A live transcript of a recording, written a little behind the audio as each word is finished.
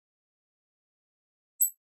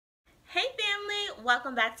Hey family,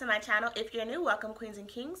 welcome back to my channel. If you're new, welcome Queens and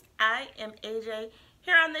Kings. I am Ajae.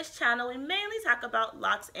 Here on this channel, we mainly talk about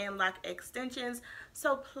locks and lock extensions.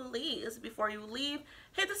 So please, before you leave,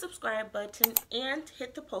 hit the subscribe button and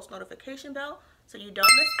hit the post notification bell so you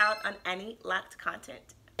don't miss out on any locked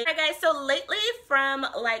content. Alright guys, so lately from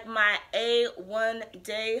like my A1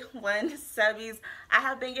 day one subbies, I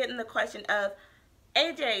have been getting the question of,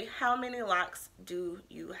 AJ, how many locks do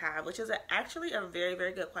you have? Which is actually a very,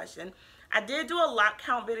 very good question. I did do a lock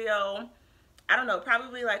count video, I don't know,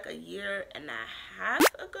 probably like a year and a half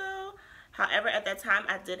ago. However, at that time,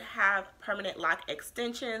 I did have permanent lock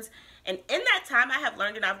extensions. And in that time, I have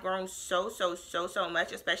learned and I've grown so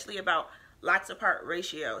much, especially about lock to part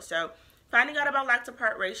ratio. So finding out about lock to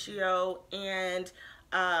part ratio and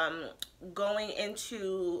going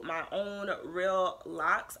into my own real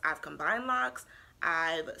locks. I've combined locks,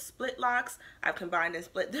 I've split locks, I've combined and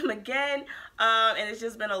split them again, and it's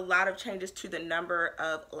just been a lot of changes to the number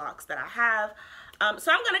of locks that I have.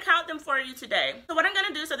 So I'm going to count them for you today. So what I'm going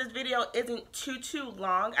to do so this video isn't too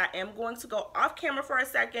long, I am going to go off camera for a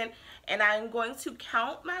second and I'm going to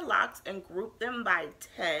count my locks and group them by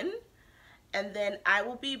 10, and then I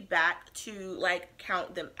will be back to like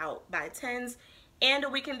count them out by 10s and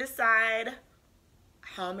we can decide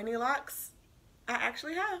how many locks I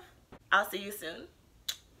actually have. I'll see you soon.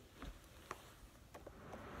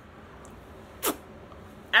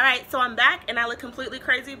 Alright, so I'm back and I look completely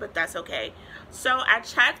crazy, but that's okay. So I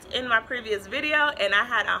checked in my previous video and I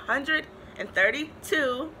had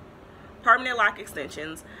 132 permanent lock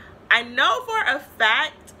extensions. I know for a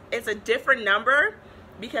fact it's a different number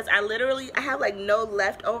because I have like no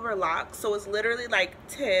leftover locks. So it's literally like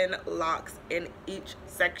 10 locks in each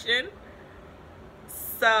section.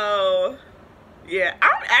 So yeah,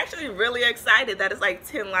 I'm actually really excited that it's like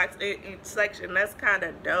 10 locks in each section. That's kind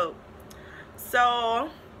of dope. So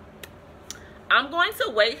I'm going to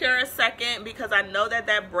wait here a second because I know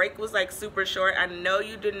that break was like super short. I know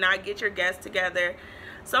you did not get your guests together.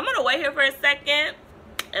 So I'm going to wait here for a second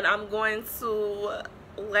and I'm going to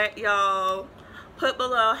let y'all put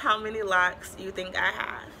below how many locks you think I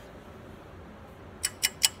have.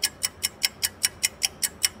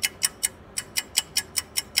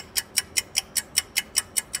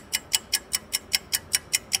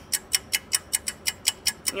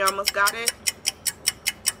 You almost got it?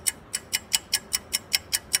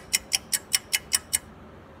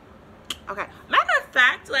 Okay. Matter of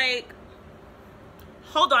fact, like,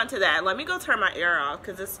 hold on to that. Let me go turn my air off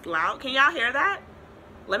because it's loud. Can y'all hear that?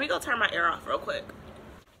 Let me go turn my air off real quick.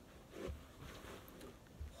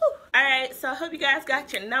 Alright, so I hope you guys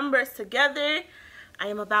got your numbers together. I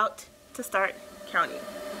am about to start counting.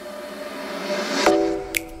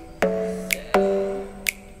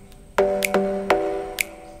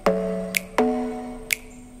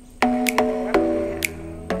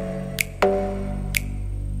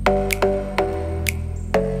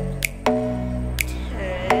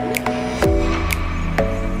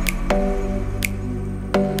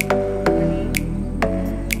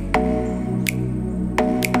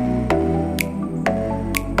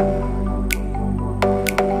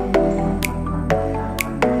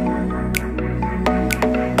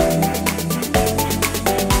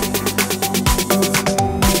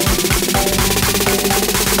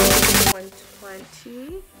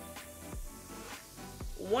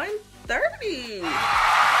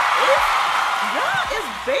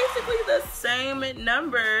 Basically the same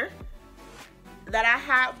number that I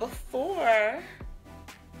had before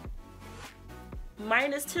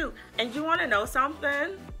minus 2. And you want to know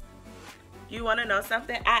something?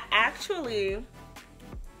 I actually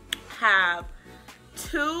have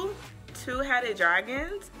two two-headed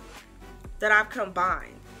dragons that I've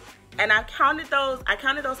combined, and I counted those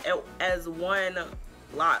as one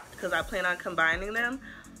lock because I plan on combining them.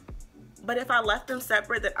 But if I left them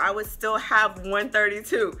separate, then I would still have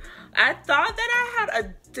 132. I thought that I had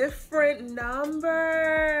a different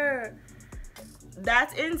number.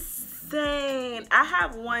 That's insane. I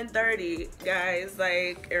have 130, guys.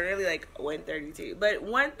 Like, really like 132. But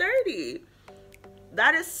 130,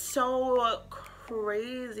 that is so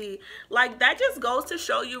crazy. Like, that just goes to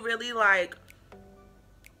show you really, like,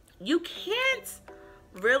 you can't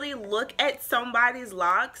really look at somebody's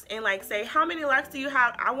locks and like say, how many locks do you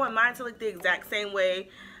have? I want mine to look the exact same way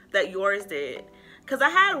that yours did, because I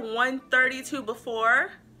had 132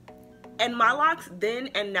 before and my locks then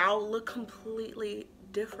and now look completely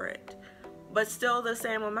different, but still the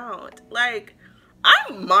same amount. Like,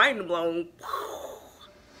 I'm mind blown.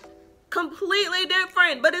 Completely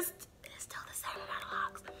different, but it's still the same amount of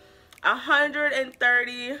locks.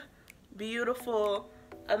 130 beautiful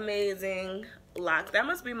amazing locks. That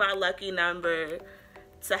must be my lucky number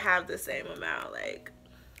to have the same amount. Like,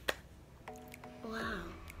 wow.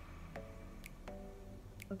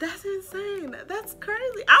 That's insane. That's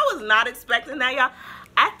crazy. I was not expecting that, y'all.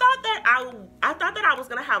 I thought that I was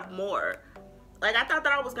gonna have more. Like, I thought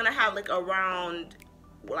that I was gonna have like around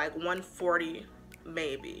like 140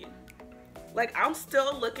 maybe. Like, I'm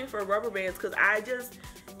still looking for rubber bands because I just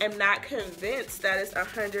am not convinced that it's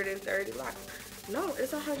 130 locks. No,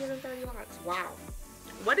 it's 130 locks. Wow.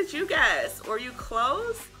 What did you guess? Were you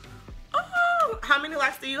close? Oh, how many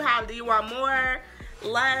locks do you have? Do you want more?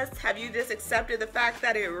 Less? Have you just accepted the fact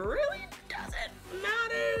that it really doesn't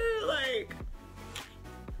matter? Like,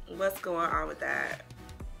 what's going on with that?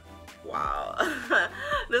 Wow.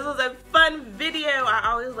 This was a fun video. I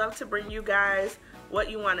always love to bring you guys what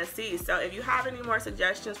you want to see. So if you have any more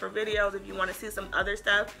suggestions for videos, if you want to see some other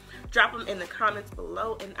stuff, drop them in the comments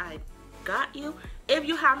below and I got you. If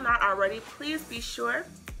you have not already, please be sure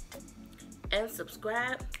and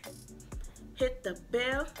subscribe. Hit the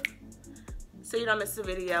bell so you don't miss a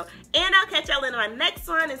video. And I'll catch y'all in my next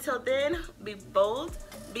one. Until then, be bold,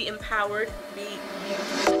 be empowered, be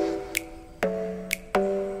you.